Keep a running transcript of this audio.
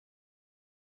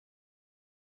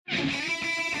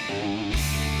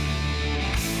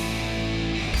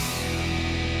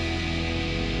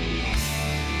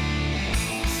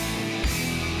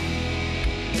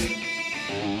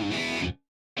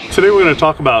Today we're going to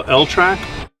talk about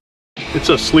L-trak. It's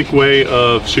a sleek way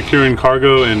of securing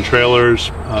cargo and trailers,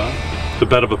 the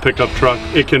bed of a pickup truck.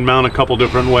 It can mount a couple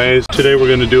different ways. Today we're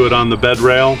going to do it on the bed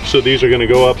rail. So these are going to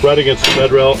go up right against the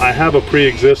bed rail. I have a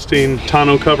pre-existing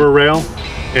tonneau cover rail,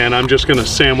 and I'm just going to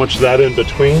sandwich that in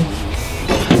between.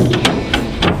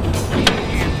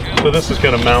 So this is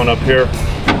going to mount up here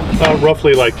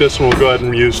roughly like this, and we'll go ahead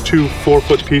and use two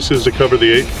 4-foot pieces to cover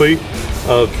the 8 feet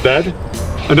of bed.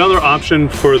 Another option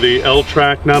for the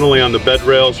L-trak, not only on the bed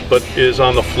rails, but is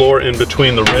on the floor in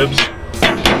between the ribs.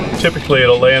 Typically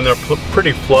it'll lay in there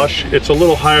pretty flush. It's a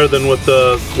little higher than what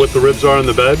the ribs are in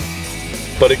the bed,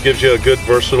 but it gives you a good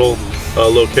versatile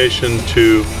location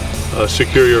to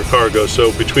secure your cargo.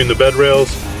 So between the bed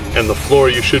rails and the floor,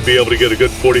 you should be able to get a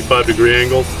good 45-degree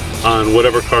angle on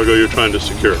whatever cargo you're trying to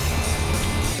secure.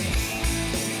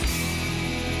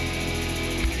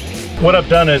 What I've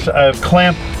done is I've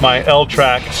clamped my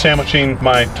L-trak, sandwiching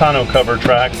my tonneau cover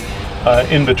track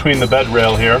in between the bed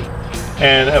rail here.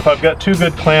 And if I've got two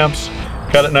good clamps,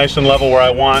 got it nice and level where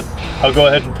I want, I'll go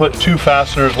ahead and put 2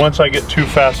 fasteners. Once I get 2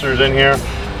 fasteners in here,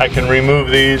 I can remove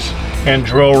these and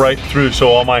drill right through so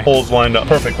all my holes lined up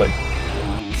perfectly.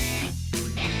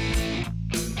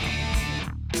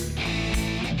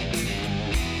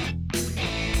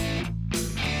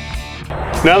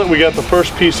 Now that we got the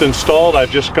first piece installed,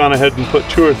 I've just gone ahead and put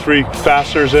 2 or 3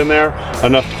 fasteners in there,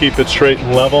 enough to keep it straight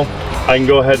and level. I can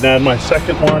go ahead and add my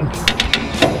second one,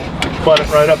 butt it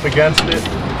right up against it,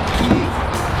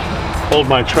 hold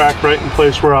my track right in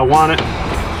place where I want it,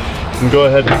 and go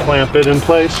ahead and clamp it in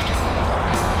place.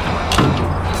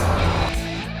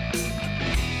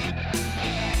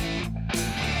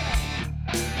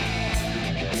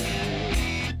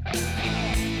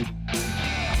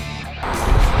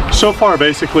 So far,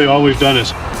 basically all we've done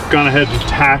is gone ahead and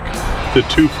tack the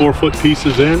 2 4-foot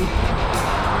pieces in.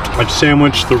 I've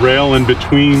sandwiched the rail in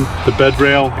between the bed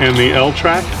rail and the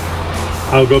L-trak.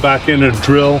 I'll go back in and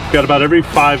drill, got about every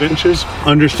 5 inches.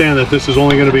 Understand that this is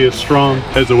only going to be as strong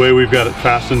as the way we've got it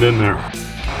fastened in there.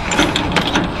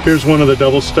 Here's one of the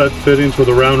double stud fittings with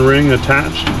a round ring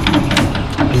attached.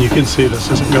 And you can see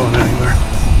this isn't going anywhere.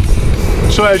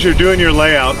 So as you're doing your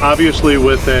layout, obviously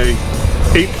with a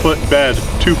 8-foot bed,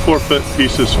 2 4-foot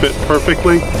pieces fit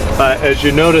perfectly. As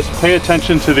you notice, pay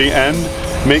attention to the end.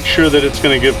 Make sure that it's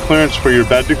going to give clearance for your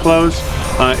bed to close.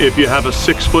 If you have a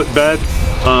 6-foot bed,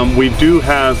 we do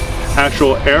have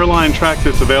actual Airline track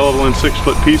that's available in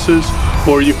 6-foot pieces,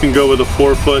 or you can go with a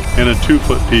 4-foot and a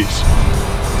 2-foot piece.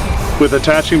 With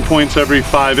attaching points every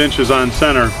 5 inches on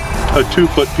center, a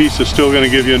 2-foot piece is still going to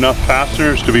give you enough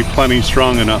fasteners to be plenty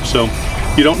strong enough. So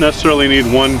you don't necessarily need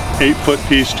one 8-foot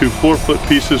piece, 2 4-foot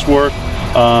pieces work,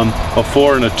 a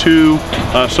 4 and a 2.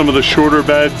 Some of the shorter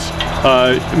beds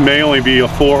may only be a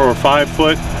 4 or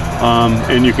 5-foot,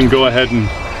 and you can go ahead and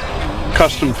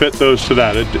custom fit those to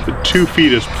that. 2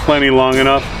 feet is plenty long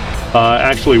enough.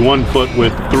 Actually 1 foot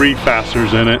with 3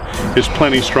 fasteners in it is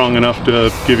plenty strong enough to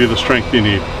give you the strength you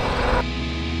need.